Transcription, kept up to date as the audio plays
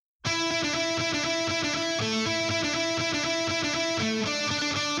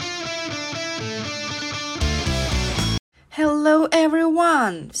Hello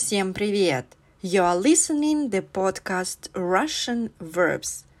everyone! Всем привет! You are listening the podcast Russian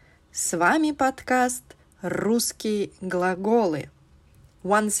Verbs. С вами подкаст «Русские глаголы».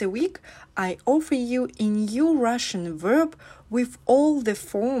 Once a week, I offer you a new Russian verb with all the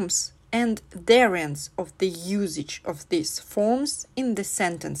forms and variants of the usage of these forms in the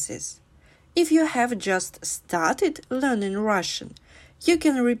sentences. If you have just started learning Russian, you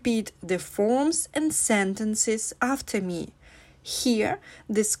can repeat the forms and sentences after me. Here,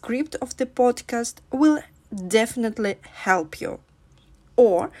 the script of the podcast will definitely help you.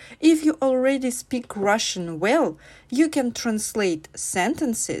 Or, if you already speak Russian well, you can translate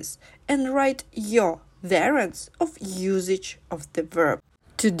sentences and write your variants of usage of the verb.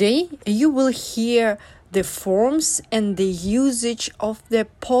 Today, you will hear the forms and the usage of the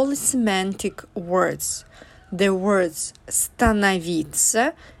polysemantic words. The words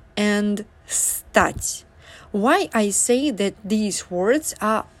становиться and стать. Why I say that these words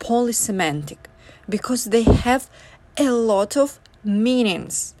are polysemantic? Because they have a lot of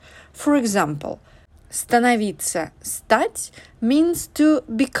meanings. For example, становиться, стать means to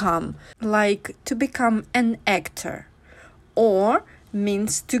become, like to become an actor. Or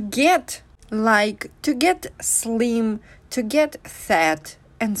means to get, like to get slim, to get fat,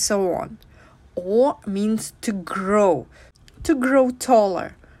 and so on. Or means to grow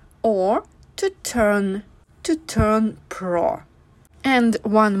taller, or to turn pro. And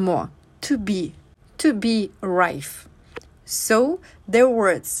one more, to be rife. So the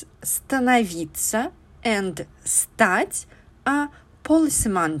words становиться and стать are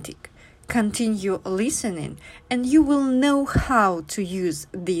polysemantic. Continue listening and you will know how to use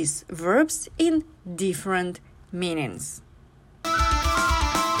these verbs in different meanings.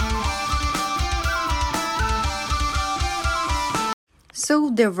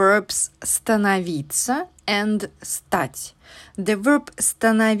 So the verbs становиться and стать. The verb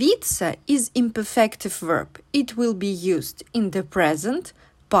становиться is imperfective verb. It will be used in the present,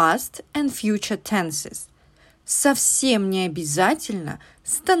 past and future tenses. Совсем не обязательно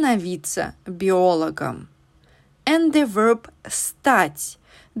становиться биологом. And the verb стать.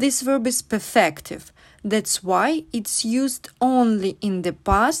 This verb is perfective. That's why it's used only in the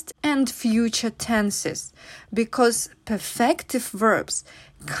past and future tenses, because perfective verbs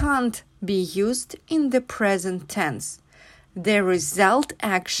can't be used in the present tense. The result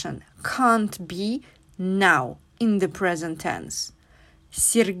action can't be now in the present tense.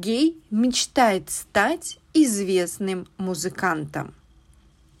 Сергей мечтает стать известным музыкантом.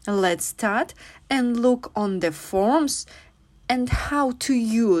 Let's start and look on the forms and how to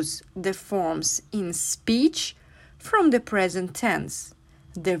use the forms in speech from the present tense.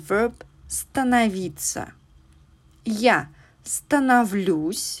 The verb становиться. Я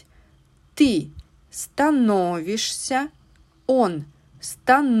становлюсь, ты становишься, он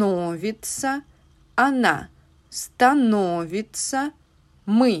становится, она становится,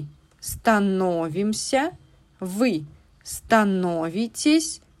 мы становимся, вы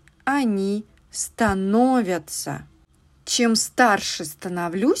становитесь, они становятся. Чем старше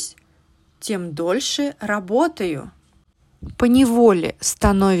становлюсь, тем дольше работаю. Поневоле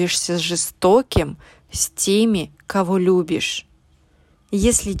становишься жестоким с теми, кого любишь.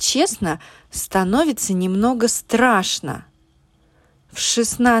 Если честно, становится немного страшно. В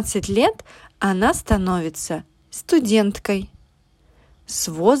 16 лет она становится студенткой. С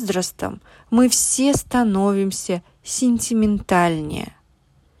возрастом мы все становимся сентиментальнее.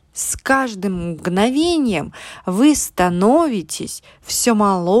 С каждым мгновением вы становитесь все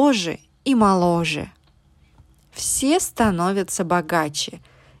моложе и моложе. Все становятся богаче,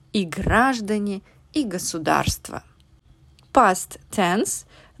 и граждане, и государство. Past tense,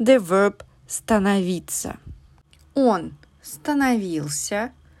 the verb становиться. Он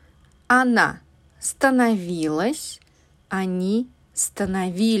становился, она становилась, они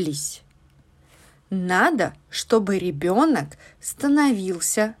становились. Надо, чтобы ребенок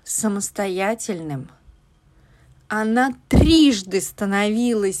становился самостоятельным. Она трижды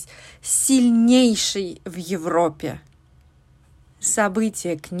становилась сильнейшей в Европе.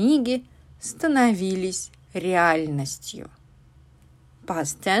 События книги становились реальностью.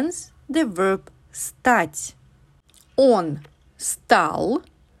 Past tense, the verb стать. Он стал,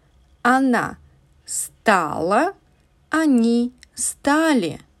 она стала, они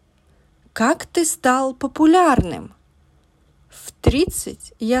стали. Как ты стал популярным? В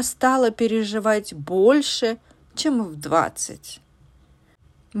 30 я стала переживать больше, чем в 20.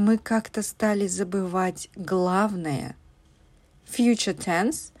 Мы как-то стали забывать главное. Future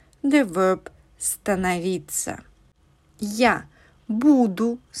tense, the verb становиться. Я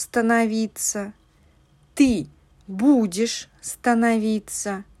буду становиться. Ты будешь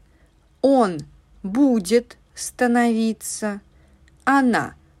становиться, он будет становиться,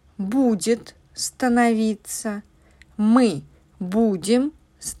 она будет становиться, мы будем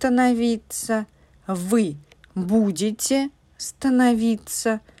становиться, вы будете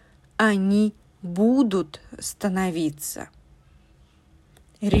становиться, они будут становиться.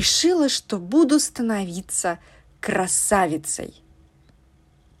 Решила, что буду становиться красавицей.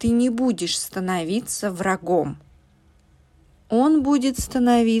 Ты не будешь становиться врагом. Он будет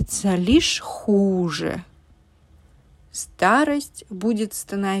становиться лишь хуже. Старость будет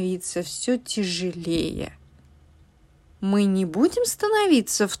становиться все тяжелее. Мы не будем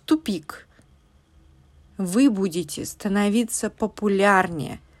становиться в тупик. Вы будете становиться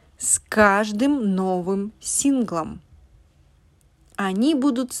популярнее с каждым новым синглом. Они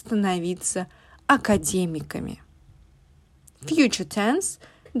будут становиться академиками. Future tense,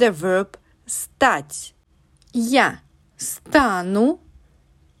 the verb стать. Я стану,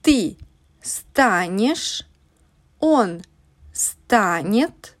 ты станешь, он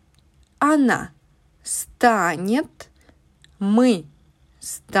станет, она станет, мы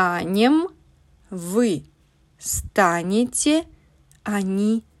станем, вы станете,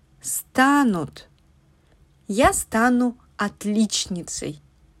 они станут. Я стану отличницей.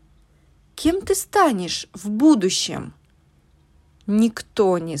 Кем ты станешь в будущем?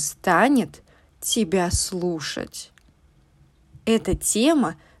 Никто не станет тебя слушать. Эта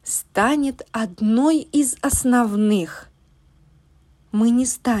тема станет одной из основных. Мы не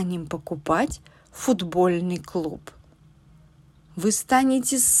станем покупать футбольный клуб. Вы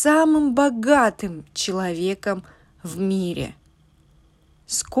станете самым богатым человеком в мире.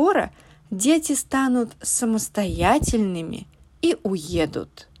 Скоро дети станут самостоятельными и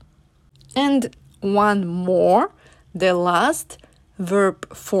уедут. And one more, the last verb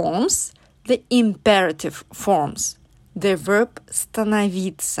forms, the imperative forms. The verb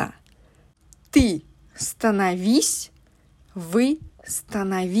становиться. Ты становись, вы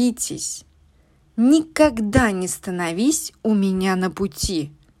становитесь. Никогда не становись у меня на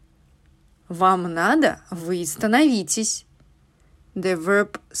пути. Вам надо, вы становитесь. The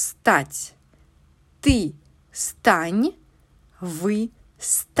verb стать. Ты стань, вы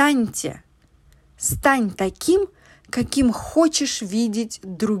станьте. Стань таким, каким хочешь видеть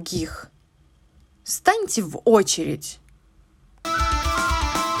других. Станьте в очередь.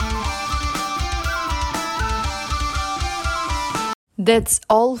 That's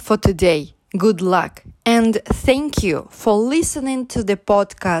all for today. Good luck and thank you for listening to the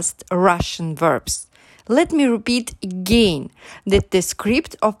podcast Russian Verbs. Let me repeat again that the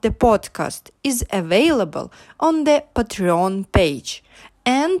script of the podcast is available on the Patreon page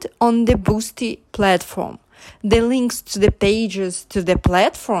and on the Boosty platform. The links to the pages to the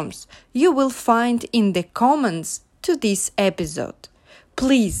platforms you will find in the comments to this episode.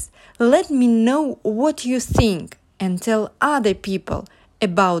 Please let me know what you think and tell other people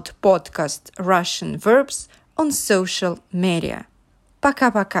about podcast Russian Verbs on social media.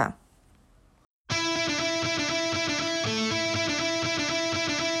 Пока-пока!